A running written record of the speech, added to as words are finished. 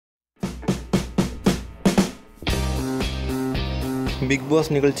Big pass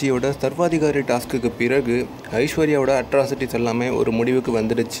நிகழ்ச்சியோட சர்வாதிகாரி டாஸ்க்குக்கு பிறகு ஐஸ்வர்யாவோட அட்ராசிட்டிஸ் எல்லாமே ஒரு முடிவுக்கு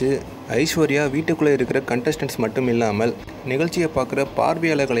வந்துடுச்சு. ஐஸ்வர்யா வீட்டுக்குள்ளே இருக்கிற கண்டஸ்டன்ட்ஸ் மட்டும் இல்லாமல் நிகழ்ச்சியை பார்க்குற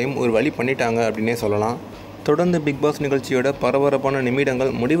பார்வையாளர்களையும் ஒரு வழி பண்ணிட்டாங்க அப்படின்னே சொல்லலாம். தொடர்ந்து பிக் பாஸ் நிகழ்ச்சியோட பரபரப்பான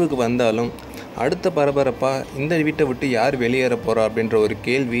நிமிடங்கள் முடிவுக்கு வந்தாலும் அடுத்த பரபரப்பாக இந்த வீட்டை விட்டு யார் வெளியேற போகிறா அப்படின்ற ஒரு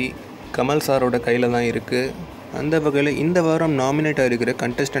கேள்வி கமல் சாரோட கையில் தான் இருக்குது. அந்த வகையில் இந்த வாரம் நாமினேட் ஆகிருக்கிற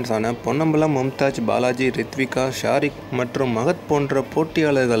கண்டஸ்டன்ட்ஸான பொன்னம்பலம், மும்தாஜ், பாலாஜி, ரித்விகா, ஷாரிக் மற்றும் மகத் போன்ற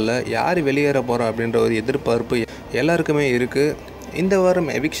போட்டியாளர்களில் யார் வெளியேற போகிறா அப்படின்ற ஒரு எதிர்பார்ப்பு எல்லாருக்குமே இருக்குது. இந்த வாரம்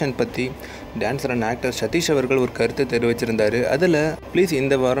எவிக்ஷன் பற்றி டான்ஸர் அண்ட் ஆக்டர் சதீஷ் அவர்கள் ஒரு கருத்தை தெரிவிச்சிருந்தார். அதில் ப்ளீஸ்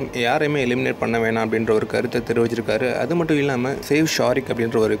இந்த வாரம் யாரையுமே எலிமினேட் பண்ண வேணாம் அப்படின்ற ஒரு கருத்தை தெரிவிச்சிருக்காரு. அது மட்டும் இல்லாமல் சேவ் ஷாரிக்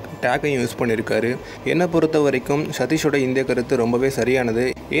அப்படின்ற ஒரு டேக்கையும் யூஸ் பண்ணியிருக்காரு. என்னை பொறுத்த வரைக்கும் சதீஷோட இந்த கருத்து ரொம்பவே சரியானது.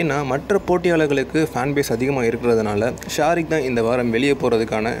 ஏன்னா மற்ற போட்டியாளர்களுக்கு ஃபேன் பேஸ் அதிகமாக இருக்கிறதுனால ஷாரிக் தான் இந்த வாரம் வெளியே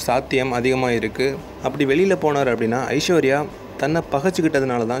போகிறதுக்கான சாத்தியம் அதிகமாக இருக்குது. அப்படி வெளியில் போனார் அப்படின்னா ஐஸ்வர்யா தன்னை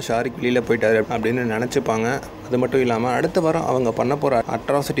பகைச்சிக்கிட்டதுனால தான் ஷாரிக் வெளியில் போயிட்டார் அப்படின்னு நினச்சிப்பாங்க. அது மட்டும் இல்லாமல் அடுத்த வாரம் அவங்க பண்ண போகிற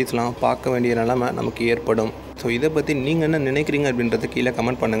அட்ராசிட்டிஸ்லாம் பார்க்க வேண்டிய நிலைமை நமக்கு ஏற்படும். ஸோ இதை பற்றி நீங்கள் என்ன நினைக்கிறீங்க அப்படின்றத கீழே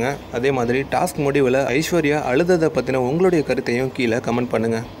கமெண்ட் பண்ணுங்கள். அதே மாதிரி டாஸ்க் முடிவில் ஐஸ்வர்யா அழுததை பற்றின உங்களுடைய கருத்தையும் கீழே கமெண்ட்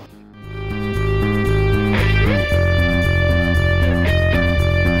பண்ணுங்கள்.